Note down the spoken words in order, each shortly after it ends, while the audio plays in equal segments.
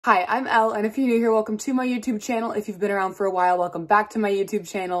Hi, I'm Elle, and if you're new here, welcome to my YouTube channel. If you've been around for a while, welcome back to my YouTube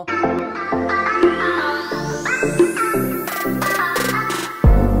channel.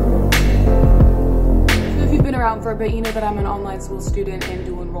 Around for a bit, you know that I'm an online school student and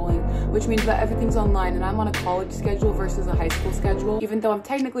dual enrolling, which means that everything's online and I'm on a college schedule versus a high school schedule, even though I'm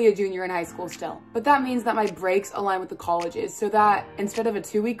technically a junior in high school still. But that means that my breaks align with the colleges, so that instead of a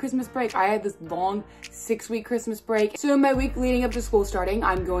 2-week Christmas break, I had this long 6-week Christmas break. So in my week leading up to school starting,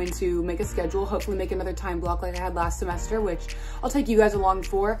 I'm going to make a schedule, hopefully make another time block like I had last semester, which I'll take you guys along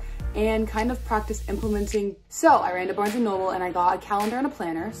for, and kind of practice implementing. So I ran to Barnes & Noble and I got a calendar and a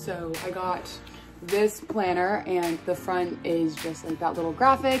planner. So I got this planner, and the front is just like that little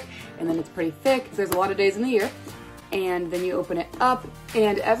graphic, and then it's pretty thick. There's a lot of days in the year, and then you open it up,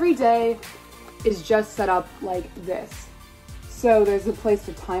 and every day is just set up like this. So there's a place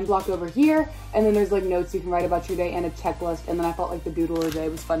to time block over here, and then there's like notes you can write about your day and a checklist, and then I felt like the doodle of the day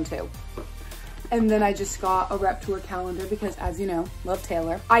was fun too. And then I just got a Rep Tour calendar because, as you know, love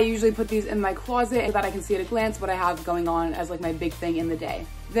Taylor. I usually put these in my closet so that I can see at a glance what I have going on as like my big thing in the day.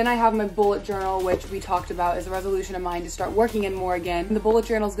 Then I have my bullet journal, which we talked about is a resolution of mine to start working in more again. And the bullet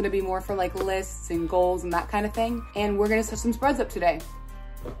journal is gonna be more for like lists and goals and that kind of thing. And we're gonna set some spreads up today.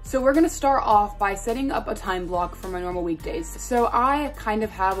 So we're gonna start off by setting up a time block for my normal weekdays. So I kind of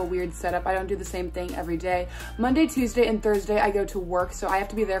have a weird setup. I don't do the same thing every day. Monday, Tuesday, and Thursday I go to work, so I have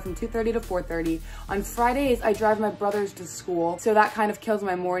to be there from 2:30 to 4:30. On Fridays, I drive my brothers to school, so that kind of kills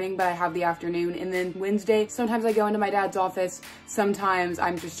my morning, but I have the afternoon. And then Wednesday, sometimes I go into my dad's office, sometimes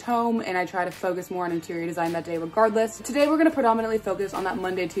I'm just home, and I try to focus more on interior design that day regardless. Today we're gonna predominantly focus on that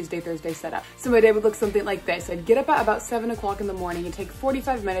Monday, Tuesday, Thursday setup. So my day would look something like this. I'd get up at about 7 o'clock in the morning and take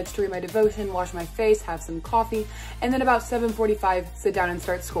 45 minutes to read my devotion, wash my face, have some coffee, and then about 7:45, sit down and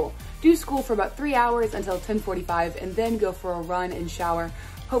start school. Do school for about 3 hours until 10:45, and then go for a run and shower.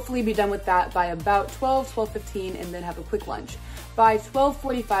 Hopefully be done with that by about 12:15, and then have a quick lunch. By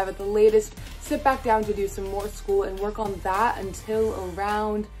 12:45 at the latest, sit back down to do some more school and work on that until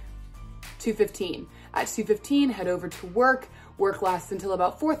around 2:15. At 2:15, head over to work. Work lasts until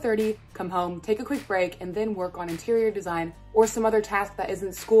about 4:30, come home, take a quick break, and then work on interior design or some other task that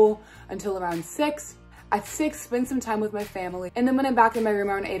isn't school until around 6. At 6, spend some time with my family. And then when I'm back in my room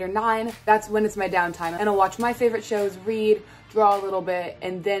around 8 or 9, that's when it's my downtime. And I'll watch my favorite shows, read, draw a little bit,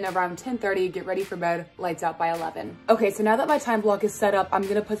 and then around 10:30, get ready for bed, lights out by 11. Okay, so now that my time block is set up, I'm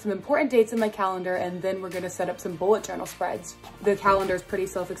gonna put some important dates in my calendar, and then we're gonna set up some bullet journal spreads. The calendar is pretty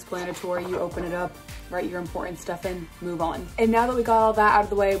self-explanatory. You open it up, write your important stuff in, move on. And now that we got all that out of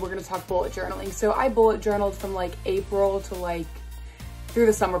the way, we're gonna talk bullet journaling. So I bullet journaled from like April to like through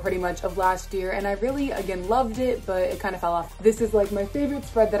the summer pretty much of last year, and I really again loved it, but it kind of fell off. This is like my favorite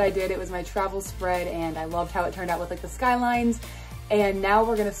spread that I did. It was my travel spread, and I loved how it turned out with like the skylines. And now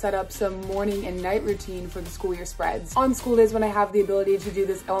we're gonna set up some morning and night routine for the school year spreads. On school days when I have the ability to do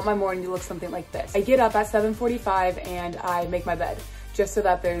this, I want my morning to look something like this. I get up at 7:45 and I make my bed, just so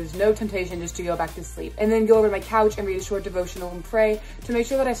that there's no temptation just to go back to sleep. And then go over to my couch and read a short devotional and pray to make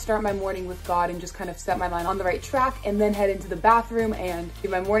sure that I start my morning with God and just kind of set my mind on the right track, and then head into the bathroom and do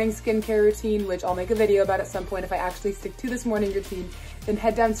my morning skincare routine, which I'll make a video about at some point if I actually stick to this morning routine. Then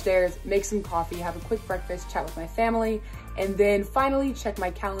head downstairs, make some coffee, have a quick breakfast, chat with my family, and then finally check my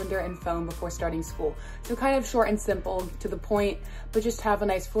calendar and phone before starting school. So kind of short and simple, to the point, but just have a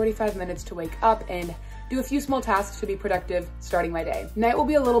nice 45 minutes to wake up and do a few small tasks to be productive starting my day. Night will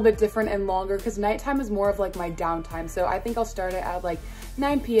be a little bit different and longer because nighttime is more of like my downtime. So I think I'll start it at like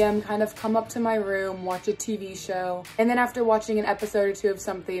 9 p.m, kind of come up to my room, watch a TV show, and then after watching an episode or two of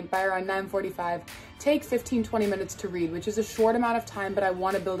something, by around 9:45, take 15-20 minutes to read, which is a short amount of time, but I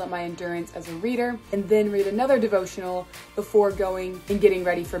want to build up my endurance as a reader, and then read another devotional before going and getting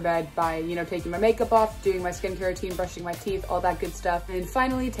ready for bed by, you know, taking my makeup off, doing my skincare routine, brushing my teeth, all that good stuff, and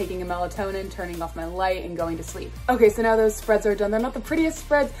finally taking a melatonin, turning off my light, and going to sleep. Okay, so now those spreads are done. They're not the prettiest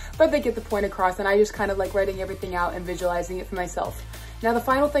spreads, but they get the point across, and I just kind of like writing everything out and visualizing it for myself. Now, the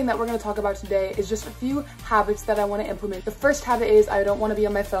final thing that we're going to talk about today is just a few habits that I want to implement. The first habit is I don't want to be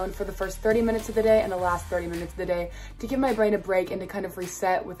on my phone for the first 30 minutes of the day and the last 30 minutes of the day, to give my brain a break and to kind of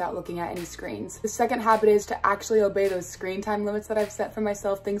reset without looking at any screens. The second habit is to actually obey those screen time limits that I've set for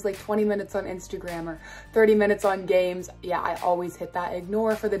myself, things like 20 minutes on Instagram or 30 minutes on games. Yeah, I always hit that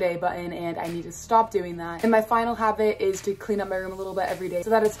ignore for the day button, and I need to stop doing that. And my final habit is to clean up my room a little bit every day so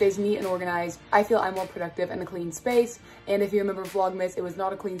that it stays neat and organized. I feel I'm more productive in a clean space, and if you remember Vlogmas, it was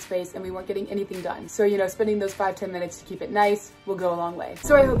not a clean space and we weren't getting anything done. So, you know, spending those 5-10 minutes to keep it nice will go a long way.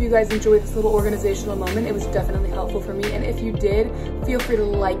 So I hope you guys enjoyed this little organizational moment. It was definitely helpful for me, and if you did, feel free to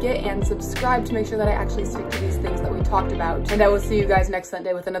like it and subscribe to make sure that I actually stick to these things that we talked talked about. And I will see you guys next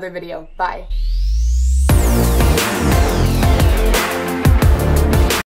Sunday with another video. Bye.